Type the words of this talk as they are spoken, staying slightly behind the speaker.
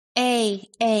A,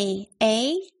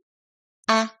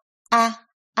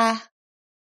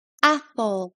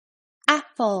 apple,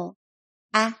 apple,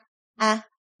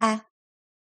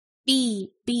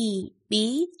 B, b,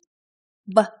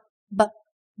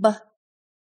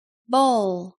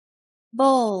 bowl,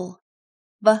 bowl,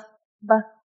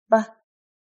 b,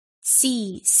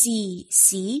 C,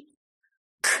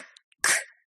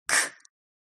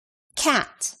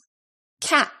 cat,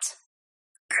 cat,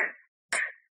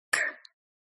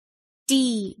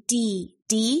 D,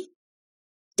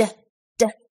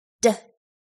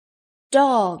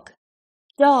 dog,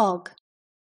 dog,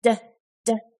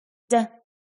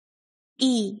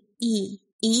 D, E,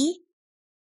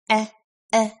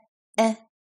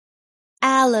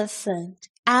 elephant,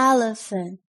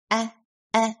 elephant,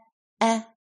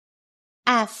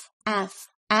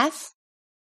 F,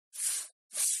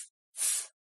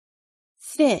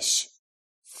 fish,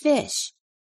 fish,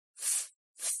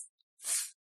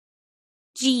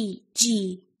 G,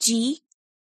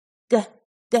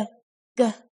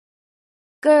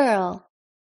 girl,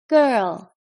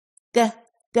 girl, G,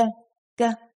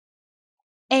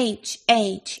 H,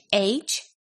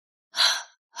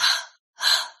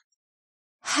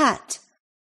 hat,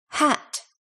 hat,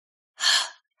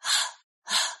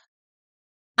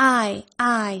 I,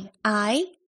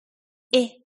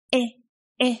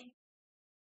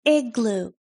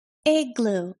 igloo,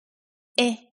 igloo,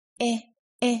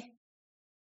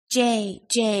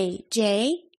 J,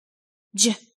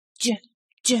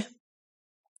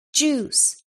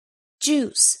 juice,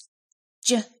 juice,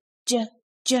 J,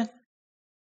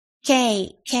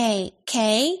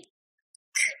 K,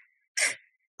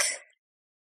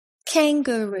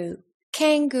 kangaroo,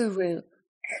 kangaroo,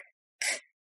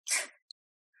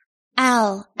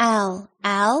 L,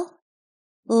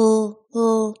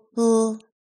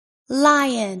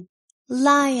 lion,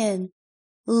 lion,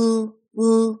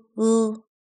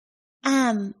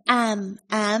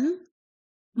 am,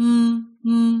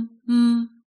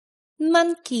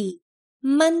 monkey,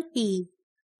 monkey,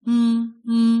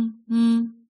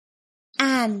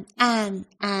 an,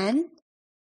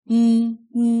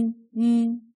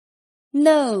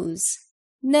 nose,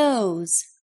 nose,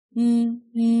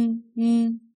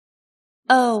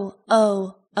 O,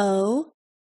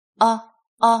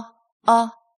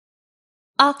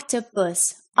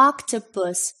 octopus,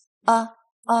 octopus,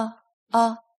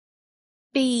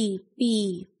 B,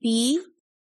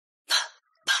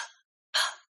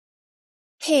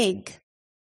 pig,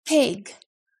 pig,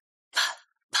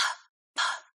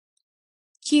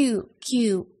 Q,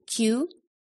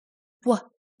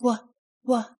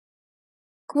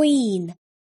 queen,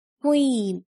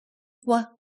 queen,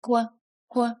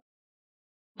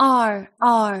 R,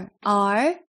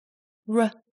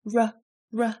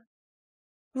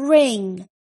 ring,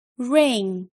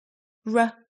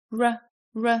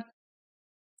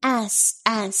 S,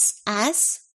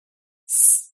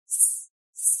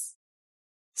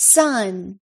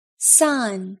 sun,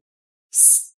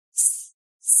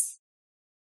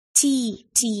 T,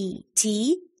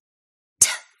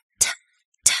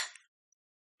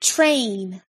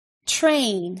 train,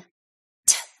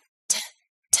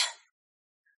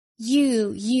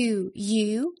 U,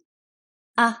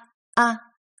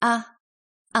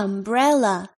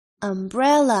 umbrella,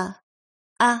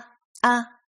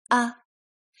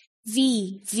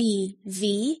 V,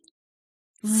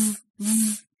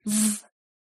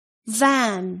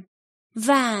 van,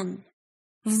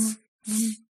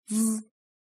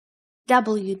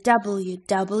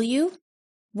 W,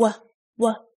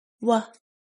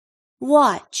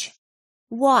 watch,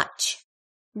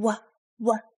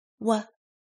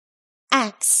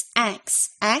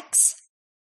 X,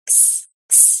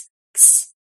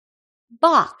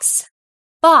 box,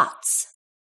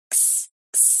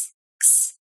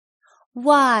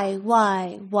 Y,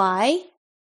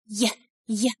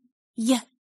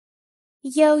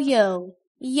 yo-yo,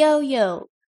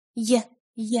 Z,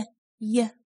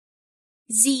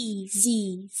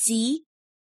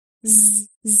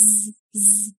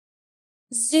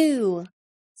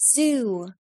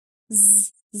 zoo,